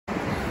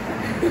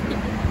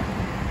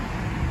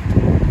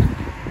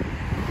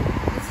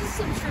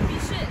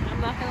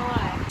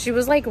She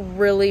was like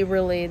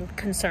really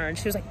concerned.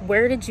 She was like,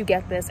 where did you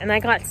get this? And I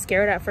got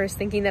scared at first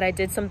thinking that I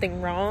did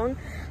something wrong,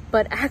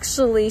 but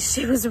actually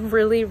she was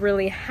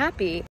really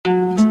happy.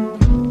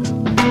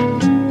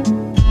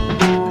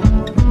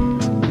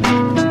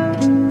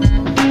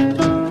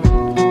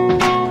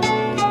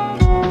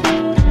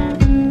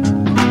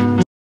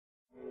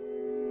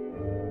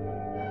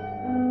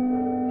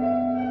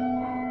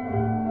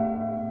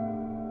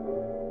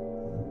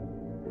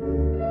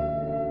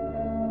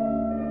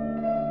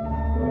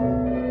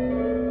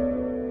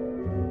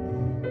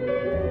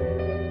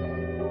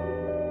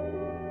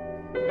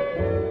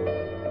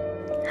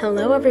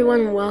 Hello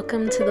everyone,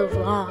 welcome to the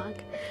vlog.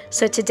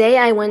 So today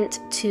I went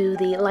to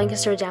the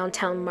Lancaster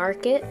downtown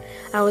market.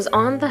 I was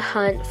on the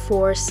hunt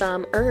for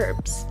some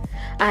herbs.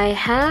 I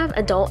have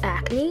adult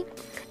acne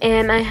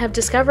and I have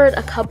discovered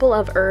a couple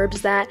of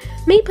herbs that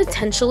may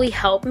potentially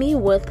help me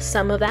with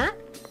some of that.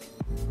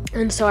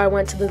 And so I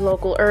went to the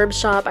local herb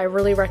shop. I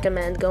really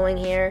recommend going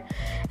here.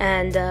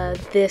 And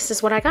this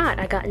is what I got.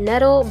 I got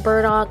nettle,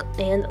 burdock,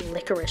 and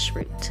licorice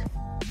root.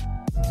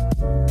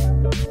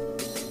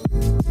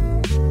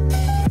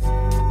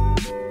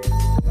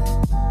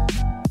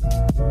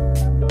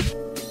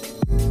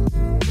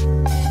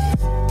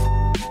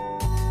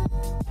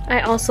 I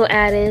also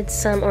added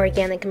some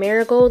organic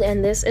marigold,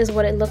 and this is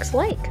what it looks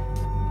like.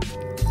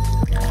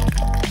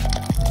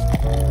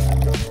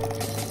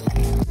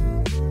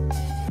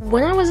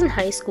 When I was in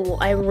high school,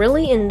 I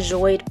really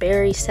enjoyed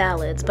berry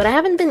salads, but I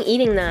haven't been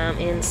eating them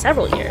in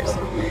several years.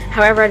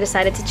 However, I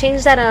decided to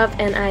change that up,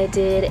 and I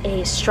did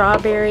a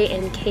strawberry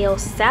and kale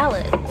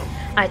salad.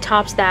 I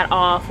topped that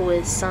off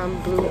with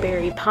some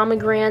blueberry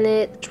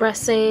pomegranate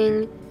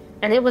dressing,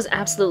 and it was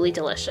absolutely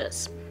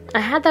delicious. I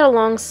had that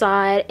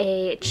alongside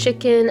a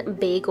chicken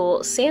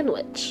bagel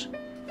sandwich.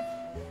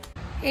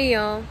 Hey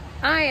y'all,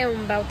 I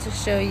am about to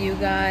show you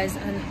guys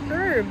an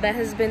herb that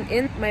has been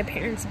in my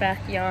parents'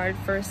 backyard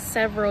for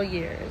several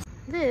years.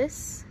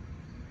 This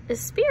is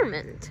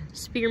spearmint.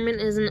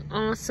 Spearmint is an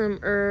awesome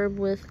herb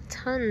with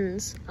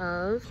tons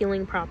of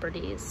healing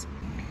properties.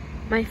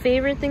 My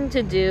favorite thing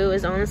to do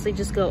is honestly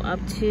just go up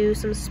to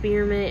some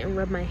spearmint and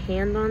rub my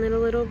hand on it a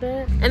little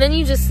bit. And then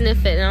you just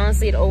sniff it, and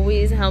honestly it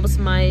always helps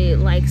my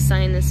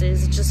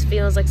sinuses. It just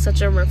feels like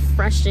such a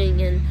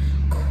refreshing and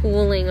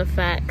cooling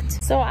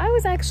effect. So I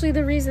was actually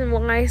the reason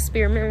why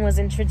spearmint was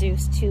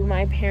introduced to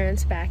my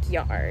parents'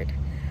 backyard.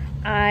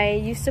 I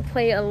used to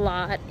play a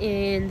lot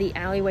in the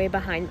alleyway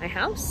behind my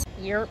house.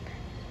 Yerp.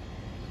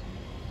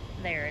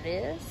 There it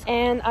is.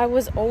 And I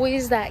was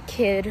always that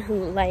kid who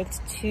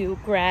liked to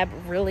grab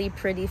really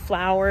pretty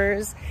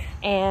flowers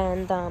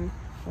and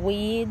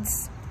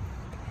weeds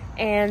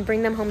and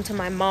bring them home to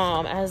my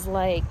mom as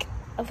like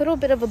a little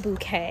bit of a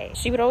bouquet.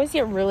 She would always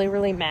get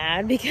really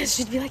mad because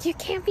she'd be like, you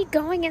can't be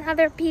going in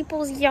other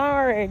people's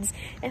yards.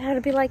 And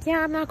I'd be like,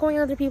 yeah, I'm not going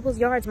in other people's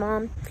yards,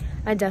 Mom.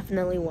 I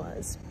definitely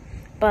was.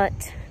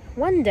 But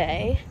one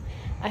day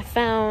I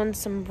found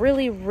some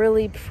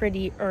really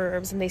pretty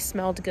herbs and they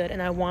smelled good,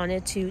 and I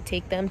wanted to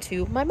take them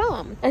to my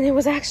mom. And it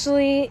was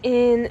actually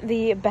in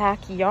the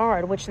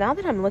backyard, which now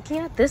that I'm looking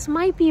at, this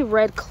might be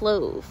red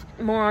clove.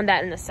 More on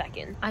that in a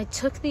second. I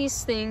took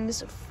these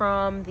things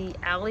from the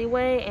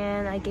alleyway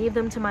and I gave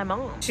them to my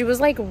mom. She was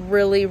like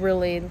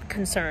really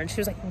concerned. She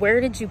was like,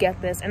 where did you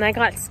get this? And I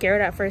got scared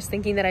at first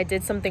thinking that I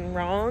did something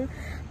wrong.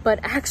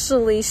 But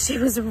actually, she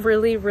was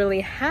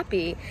really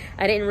happy.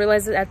 I didn't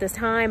realize it at this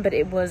time, but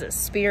it was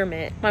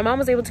spearmint. My mom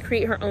was able to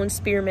create her own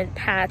spearmint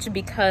patch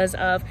because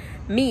of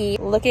me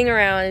looking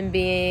around and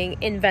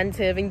being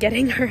inventive and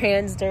getting her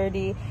hands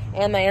dirty.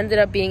 And I ended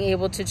up being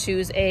able to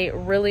choose a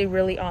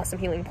really awesome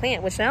healing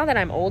plant, which now that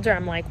I'm older,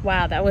 I'm like,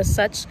 wow, that was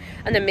such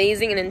an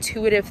amazing and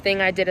intuitive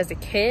thing I did as a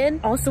kid.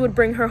 Also would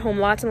bring her home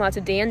lots and lots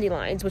of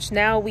dandelions, which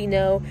now we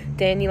know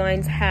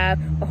dandelions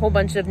have a whole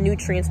bunch of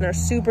nutrients and are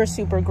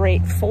super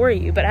great for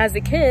you. But as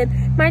a kid,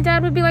 my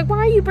dad would be like, why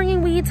are you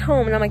bringing weeds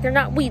home? And I'm like, they're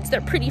not weeds, they're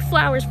pretty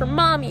flowers for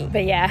mommy.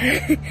 But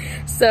yeah,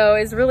 so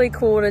it's really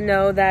cool to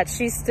know that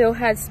she still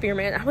had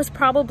spearmint. I was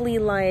probably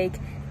like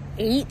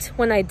 8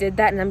 when I did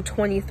that, and I'm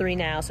 23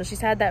 now, so she's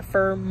had that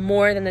for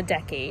more than a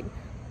decade.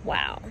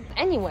 Wow.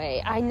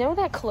 Anyway, I know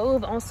that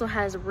clove also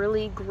has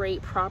really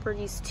great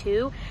properties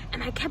too,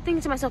 and I kept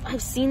thinking to myself,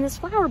 I've seen this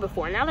flower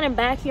before. Now that I'm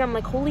back here, I'm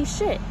like, holy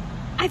shit,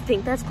 I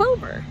think that's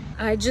clover.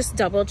 I just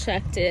double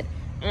checked it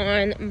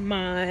on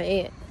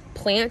my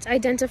plant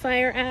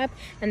identifier app,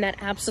 and that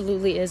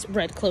absolutely is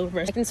red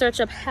clover. I can search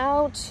up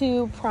how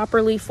to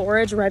properly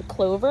forage red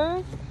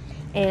clover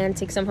and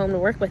take some home to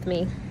work with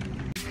me.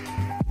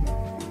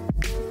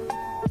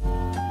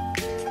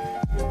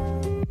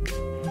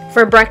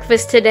 For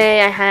breakfast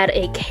today, I had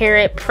a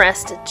carrot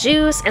pressed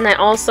juice, and I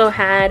also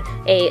had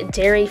a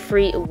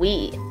dairy-free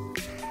wheat.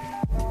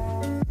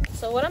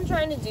 So what I'm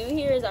trying to do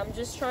here is I'm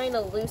just trying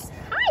to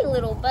hi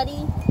little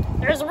buddy,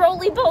 there's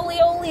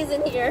roly-poly-olies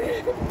in here.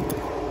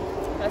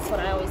 That's what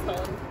I always call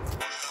him.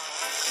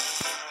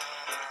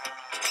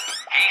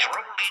 He's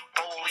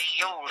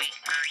roly-poly-oly,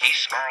 he's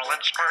small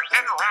and smart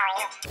and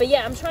round. But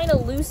yeah, I'm trying to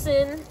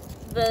loosen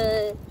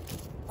the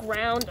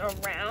ground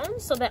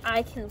around so that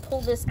I can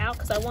pull this out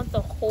because I want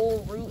the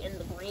whole root and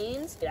the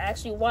greens. I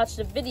actually watched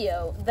a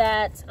video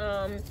that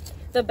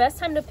the best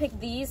time to pick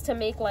these to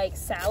make like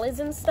salads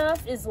and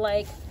stuff is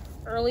like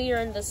earlier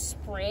in the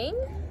spring.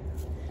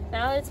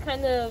 Now it's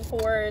kind of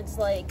towards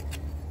like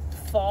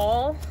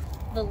fall,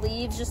 the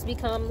leaves just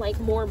become like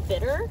more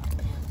bitter.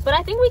 But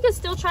I think we could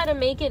still try to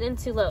make it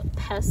into the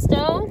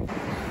pesto.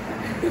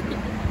 This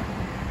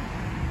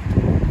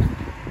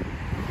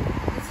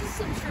is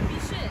some trippy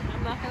shit,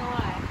 I'm not gonna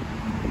lie.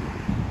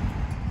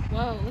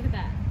 Whoa, look at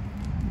that.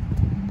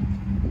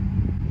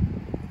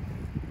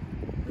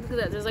 Look at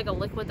that, there's like a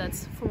liquid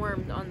that's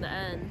formed on the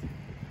end.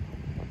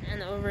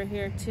 And over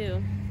here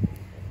too.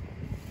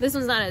 This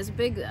one's not as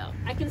big though.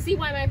 I can see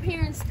why my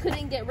parents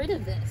couldn't get rid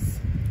of this.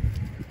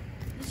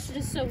 This shit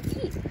is so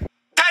deep.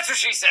 That's what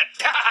she said.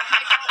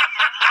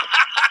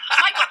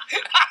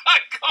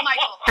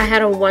 Michael. I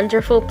had a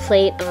wonderful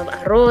plate of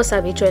arroz,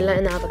 habichuela,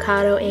 and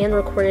avocado and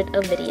recorded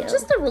a video.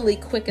 Just a really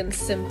quick and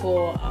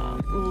simple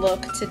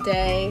look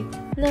today.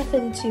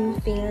 Nothing too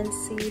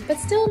fancy, but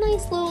still a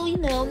nice little, you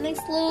know, nice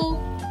little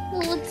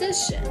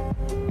addition.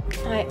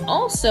 I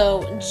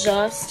also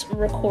just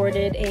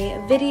recorded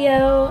a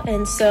video,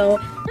 and so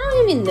I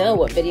don't even know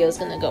what video is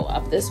gonna go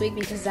up this week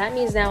because that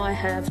means now I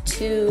have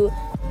 2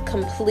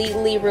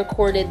 completely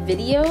recorded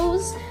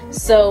videos.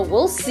 So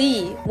we'll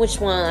see which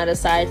one I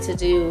decide to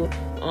do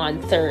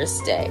on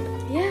Thursday.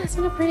 Yeah, it's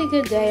been a pretty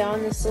good day,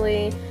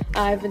 honestly.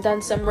 I've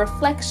done some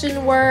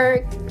reflection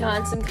work,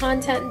 gotten some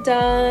content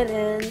done,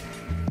 and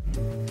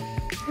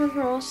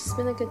overall it's just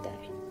been a good day.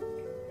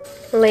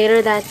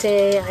 Later that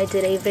day, I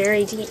did a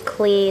very deep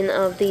clean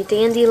of the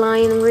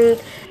dandelion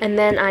root, and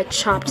then I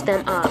chopped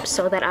them up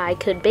so that I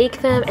could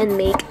bake them and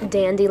make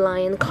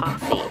dandelion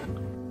coffee.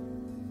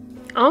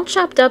 All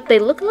chopped up, they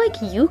look like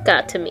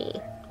yucca to me.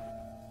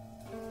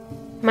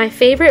 My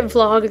favorite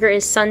vlogger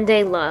is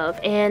Sunday Love,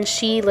 and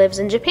she lives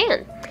in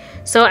Japan.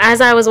 So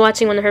as I was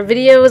watching one of her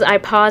videos, I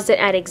paused it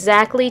at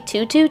exactly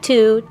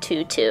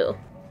 22222.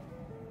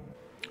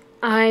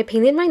 I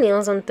painted my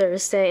nails on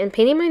Thursday, and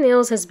painting my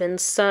nails has been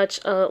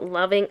such a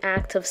loving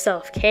act of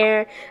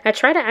self-care. I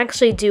try to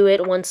actually do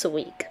it once a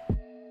week.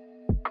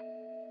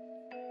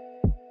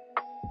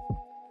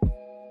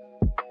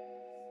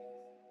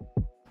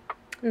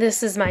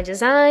 This is my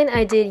design.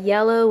 I did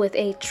yellow with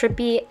a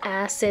trippy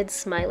acid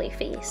smiley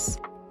face.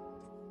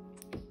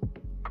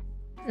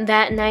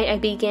 That night I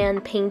began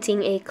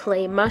painting a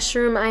clay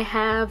mushroom I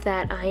have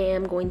that I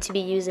am going to be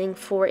using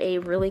for a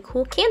really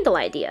cool candle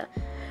idea.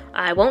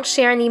 I won't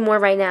share any more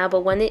right now,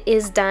 but when it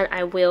is done,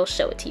 I will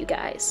show it to you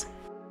guys.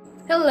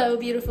 Hello,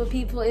 beautiful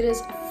people. It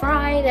is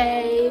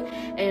Friday,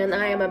 and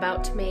I am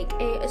about to make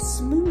a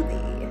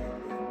smoothie.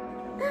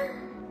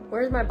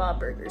 Where's my Bob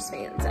Burgers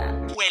fans at?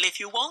 Well, if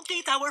you won't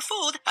eat our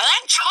food,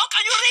 then chalk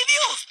on your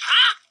reviews,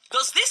 huh?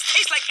 Does this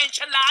taste like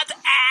enchilada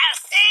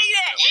ass? Eat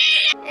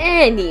it!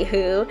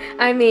 Anywho,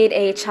 I made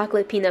a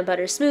chocolate peanut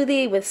butter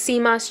smoothie with sea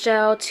moss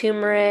gel,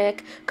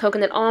 turmeric,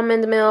 coconut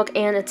almond milk,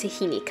 and a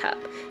tahini cup.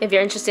 If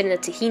you're interested in a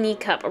tahini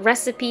cup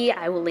recipe,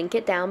 I will link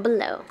it down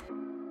below.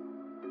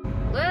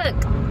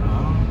 Look!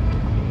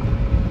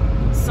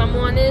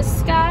 Someone is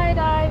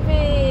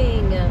skydiving!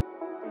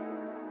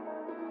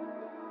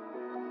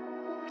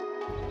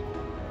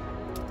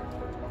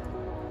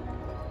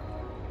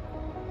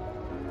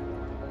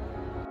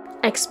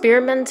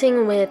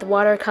 Experimenting with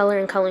watercolor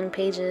and coloring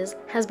pages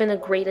has been a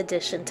great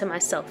addition to my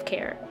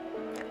self-care.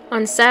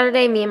 On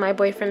Saturday, me and my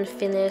boyfriend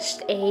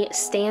finished a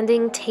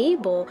standing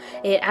table.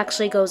 It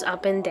actually goes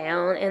up and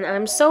down, and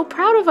I'm so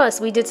proud of us.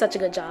 We did such a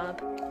good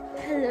job.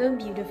 Hello,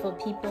 beautiful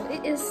people.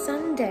 It is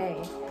Sunday,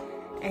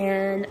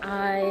 and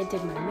I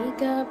did my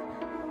makeup,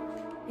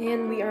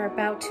 and we are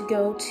about to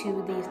go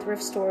to the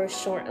thrift store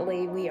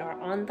shortly. We are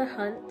on the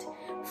hunt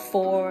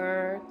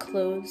for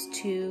clothes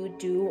to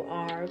do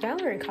our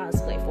Valorant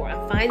cosplay for. I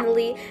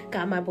finally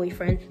got my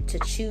boyfriend to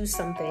choose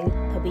something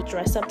that we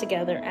dress up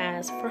together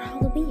as for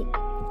Halloween.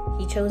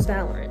 He chose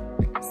Valorant.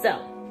 So,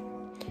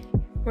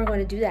 we're going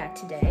to do that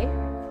today.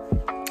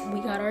 We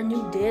got our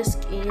new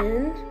disc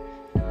in.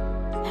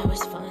 That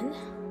was fun.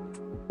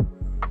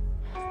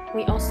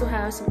 We also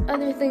have some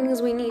other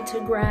things we need to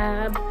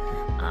grab.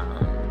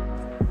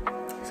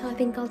 So I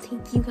think I'll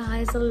take you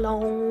guys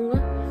along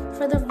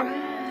for the ride.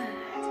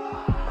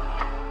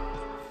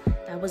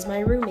 That was my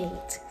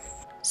roommate.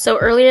 So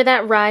earlier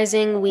that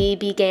rising, we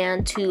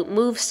began to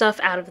move stuff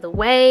out of the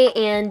way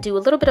and do a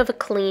little bit of a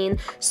clean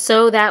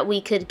so that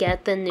we could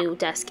get the new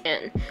desk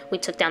in. We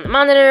took down the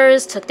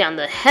monitors, took down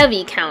the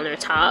heavy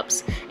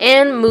countertops,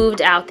 and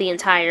moved out the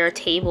entire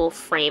table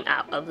frame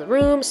out of the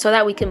room so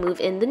that we could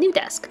move in the new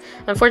desk.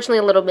 Unfortunately,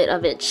 a little bit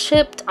of it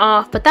chipped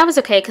off, but that was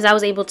okay because I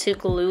was able to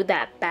glue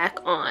that back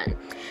on.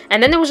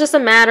 And then it was just a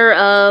matter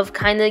of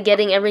kind of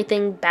getting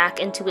everything back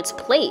into its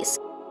place.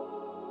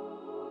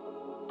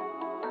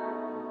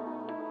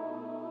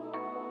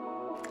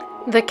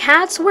 The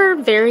cats were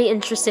very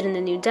interested in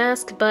the new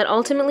desk, but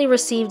ultimately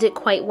received it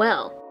quite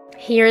well.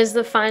 Here is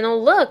the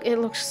final look. It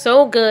looks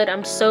so good.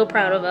 I'm so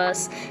proud of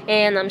us,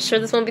 and I'm sure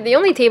this won't be the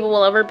only table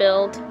we'll ever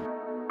build.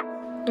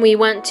 We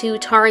went to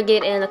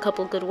Target and a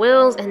couple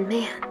Goodwills, and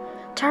man,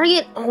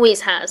 Target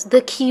always has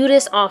the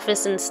cutest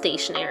office and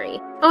stationery.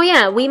 Oh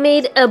yeah, we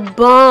made a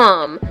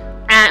bomb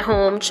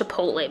at-home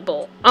Chipotle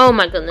bowl. Oh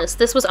my goodness,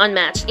 this was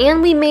unmatched.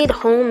 And we made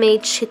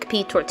homemade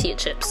chickpea tortilla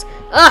chips.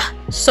 Ugh,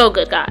 so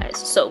good guys,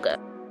 so good.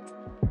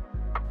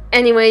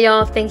 Anyway,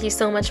 y'all, thank you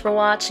so much for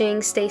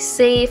watching. Stay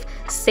safe,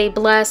 stay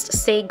blessed,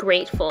 stay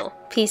grateful.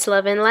 Peace,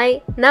 love, and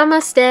light.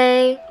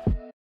 Namaste.